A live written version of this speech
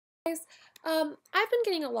Guys, I've been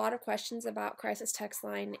getting a lot of questions about Crisis Text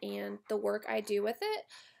Line and the work I do with it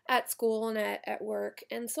at school and at work,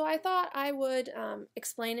 and so I thought I would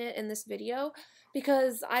explain it in this video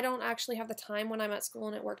because I don't actually have the time when I'm at school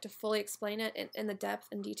and at work to fully explain it in the depth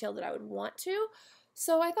and detail that I would want to.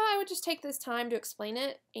 So I thought I would just take this time to explain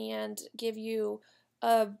it and give you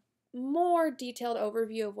a more detailed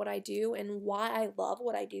overview of what I do and why I love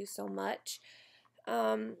what I do so much.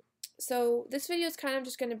 Um, so this video is kind of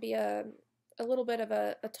just going to be a little bit of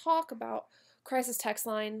a talk about Crisis Text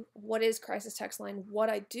Line, what is Crisis Text Line, what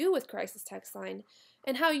I do with Crisis Text Line,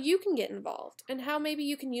 and how you can get involved, and how maybe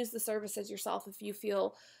you can use the services yourself if you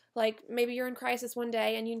feel like maybe you're in crisis one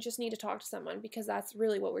day and you just need to talk to someone, because that's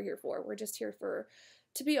really what we're here for. We're just here for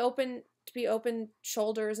to be open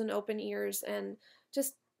shoulders and open ears, and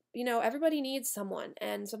just, everybody needs someone,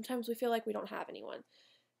 and sometimes we feel like we don't have anyone.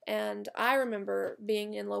 And I remember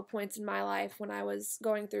being in low points in my life when I was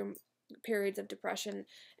going through periods of depression,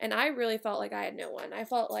 and I really felt like I had no one. I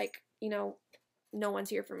felt like, no one's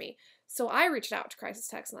here for me. So I reached out to Crisis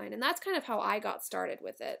Text Line, and that's kind of how I got started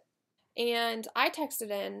with it. And I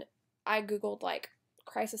Googled like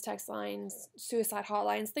crisis text lines, suicide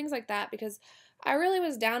hotlines, things like that, because I really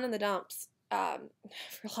was down in the dumps,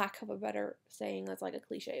 for lack of a better saying. That's like a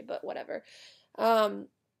cliche, but whatever. Um,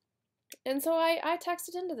 and so I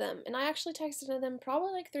texted into them, and I actually texted into them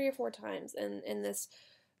probably like 3 or 4 times in this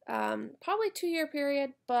probably 2 year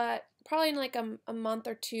period, but probably in like a month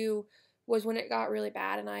or two was when it got really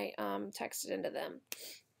bad, and I texted into them.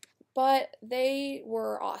 But they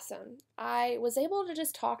were awesome. I was able to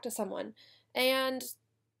just talk to someone, and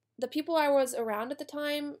the people I was around at the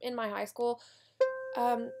time in my high school,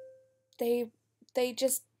 um, they they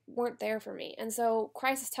just weren't there for me. And so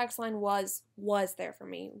Crisis Text Line was there for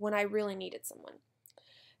me when I really needed someone.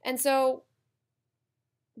 And so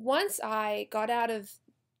once I got out of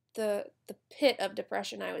the pit of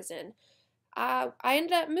depression I was in, I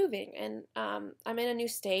ended up moving, and I'm in a new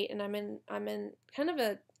state, and I'm in kind of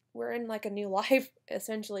a we're in like a new life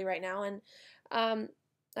essentially right now, and um,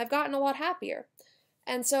 I've gotten a lot happier.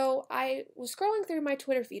 And so I was scrolling through my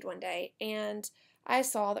Twitter feed one day, and I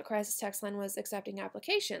saw that Crisis Text Line was accepting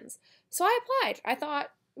applications. So I applied. I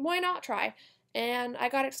thought, why not try? And I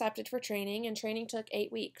got accepted for training, and training took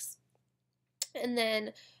 8 weeks. And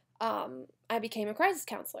then I became a crisis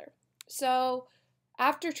counselor. So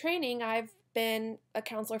after training, I've been a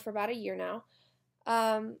counselor for about a year now.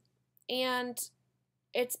 Um, and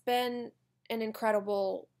it's been an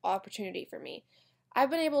incredible opportunity for me.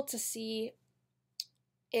 I've been able to see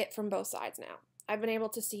it from both sides now. I've been able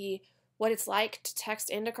to see what it's like to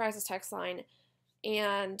text into Crisis Text Line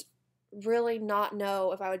and really not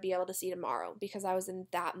know if I would be able to see tomorrow because I was in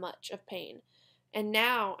that much of pain. And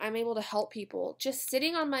now I'm able to help people just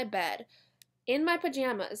sitting on my bed in my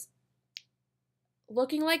pajamas,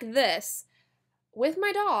 looking like this, with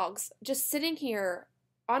my dogs, just sitting here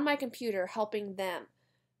on my computer helping them.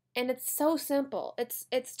 And it's so simple.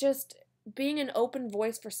 It's just being an open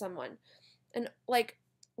voice for someone, and like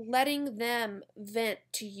letting them vent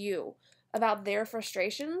to you about their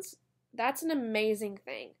frustrations. That's an amazing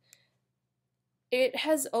thing. It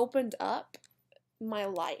has opened up my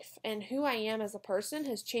life, and who I am as a person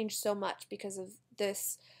has changed so much because of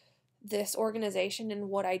this organization and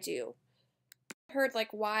what I do. I heard like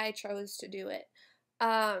why I chose to do it.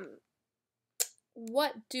 Um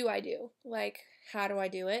what do I do? Like, how do I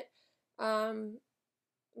do it? Um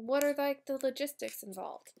what are like the logistics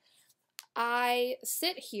involved? I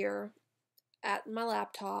sit here at my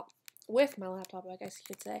laptop, with my laptop, I guess you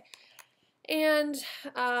could say, and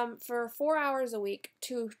for 4 hours a week,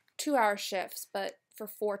 two-hour shifts, but for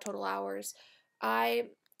 4 total hours, I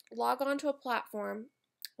log on to a platform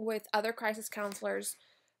with other crisis counselors.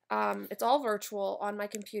 It's all virtual on my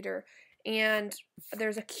computer, and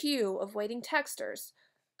there's a queue of waiting texters.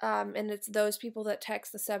 And it's those people that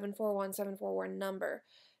text the 741-741 number.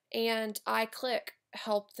 And I click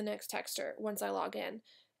help the next texter once I log in.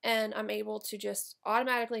 And I'm able to just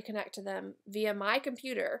automatically connect to them via my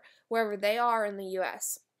computer wherever they are in the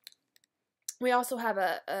US. We also have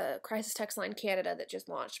a Crisis Text Line Canada that just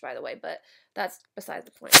launched, by the way, but that's beside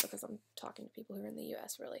the point because I'm talking to people who are in the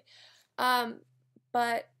US, really.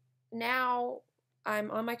 But now I'm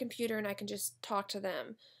on my computer and I can just talk to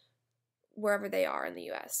them wherever they are in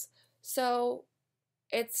the US. So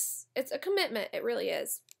it's a commitment, it really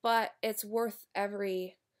is, but it's worth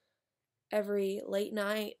every late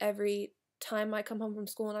night, every time I come home from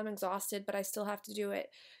school and I'm exhausted, but I still have to do it.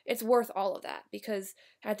 It's worth all of that, because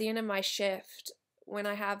at the end of my shift, when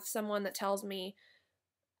I have someone that tells me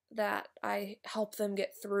that I help them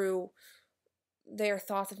get through their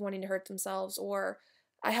thoughts of wanting to hurt themselves, or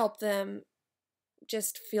I help them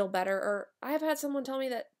just feel better. Or I have had someone tell me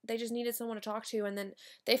that they just needed someone to talk to, and then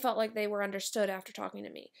they felt like they were understood after talking to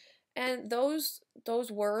me. And those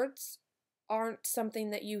words aren't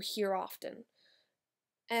something that you hear often.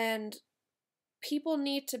 And people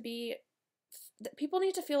need to be people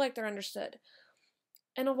need to feel like they're understood.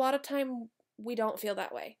 And a lot of time we don't feel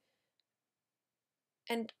that way.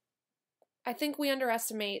 And I think we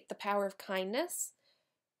underestimate the power of kindness.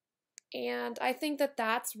 And I think that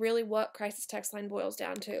that's really what Crisis Text Line boils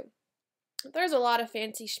down to. There's a lot of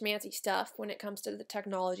fancy schmancy stuff when it comes to the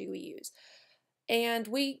technology we use. And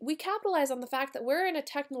we capitalize on the fact that we're in a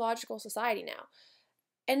technological society now.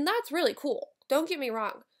 And that's really cool. Don't get me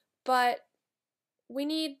wrong. But we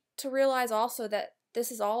need to realize also that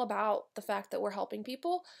this is all about the fact that we're helping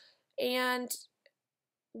people. And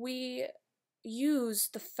we use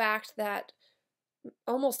the fact that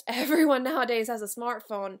almost everyone nowadays has a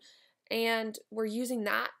smartphone, and we're using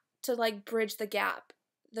that to like bridge the gap.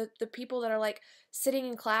 The people that are like sitting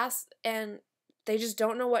in class and they just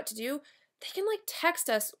don't know what to do, they can like text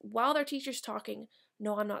us while their teacher's talking.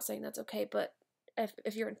 No, I'm not saying that's okay, but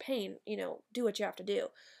if you're in pain, do what you have to do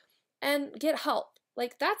and get help.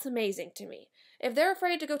 Like, that's amazing to me. If they're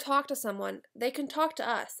afraid to go talk to someone, they can talk to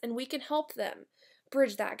us and we can help them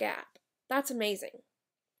bridge that gap. That's amazing.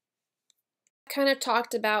 I kind of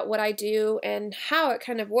talked about what I do and how it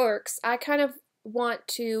kind of works. I kind of want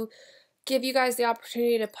to give you guys the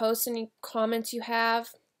opportunity to post any comments you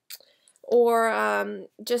have, or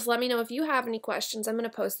just let me know if you have any questions. I'm going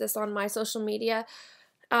to post this on my social media.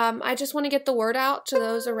 I just want to get the word out to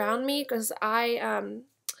those around me, because I'm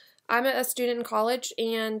a student in college,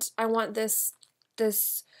 and I want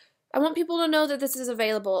I want people to know that this is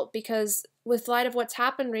available, because with light of what's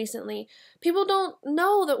happened recently, people don't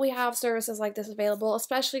know that we have services like this available,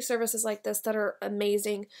 especially services like this that are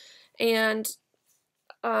amazing. And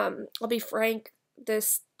I'll be frank,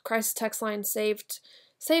 this crisis text line saved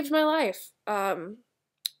my life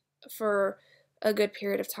for a good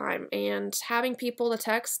period of time. And having people to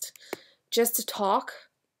text just to talk,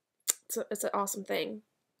 it's an awesome thing.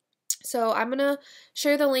 So I'm going to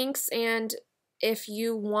share the links, and if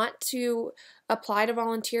you want to apply to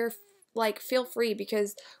volunteer, feel free,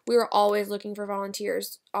 because we are always looking for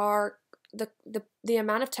volunteers. The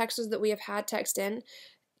amount of texters that we have had text in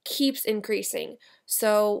keeps increasing.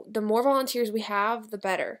 So the more volunteers we have, the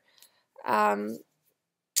better.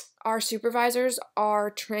 Our supervisors are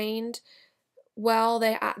trained well.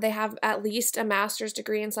 They have at least a master's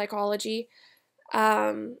degree in psychology.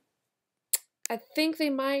 I think they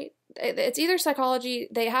might. It's either psychology.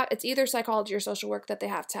 It's either psychology or social work that they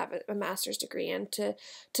have to have a master's degree in to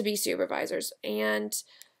be supervisors. And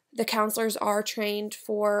the counselors are trained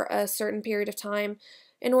for a certain period of time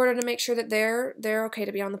in order to make sure that they're okay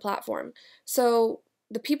to be on the platform. So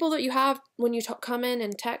the people that you have when you come in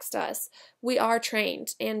and text us, we are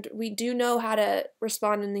trained and we do know how to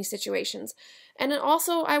respond in these situations. And then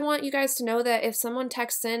also, I want you guys to know that if someone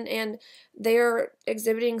texts in and they're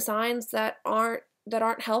exhibiting signs that aren't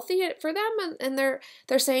healthy for them, and they're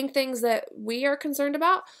saying things that we are concerned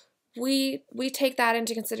about, we take that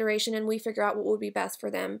into consideration and we figure out what would be best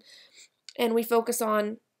for them. And we focus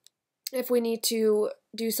on if we need to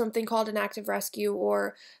do something called an active rescue,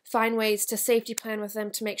 or find ways to safety plan with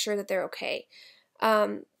them to make sure that they're okay.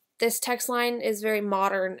 This text line is very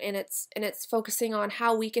modern, and it's focusing on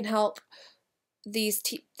how we can help these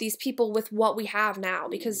people with what we have now,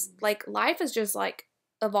 because like life is just like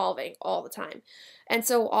evolving all the time. And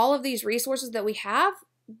so all of these resources that we have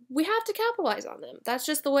to capitalize on them. That's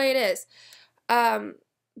just the way it is.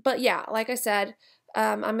 But yeah, like I said,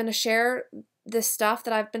 I'm going to share this stuff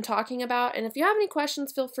that I've been talking about, and if you have any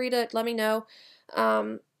questions, feel free to let me know.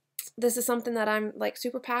 This is something that I'm like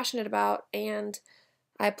super passionate about, and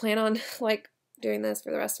I plan on like doing this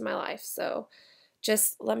for the rest of my life. So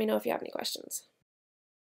just let me know if you have any questions.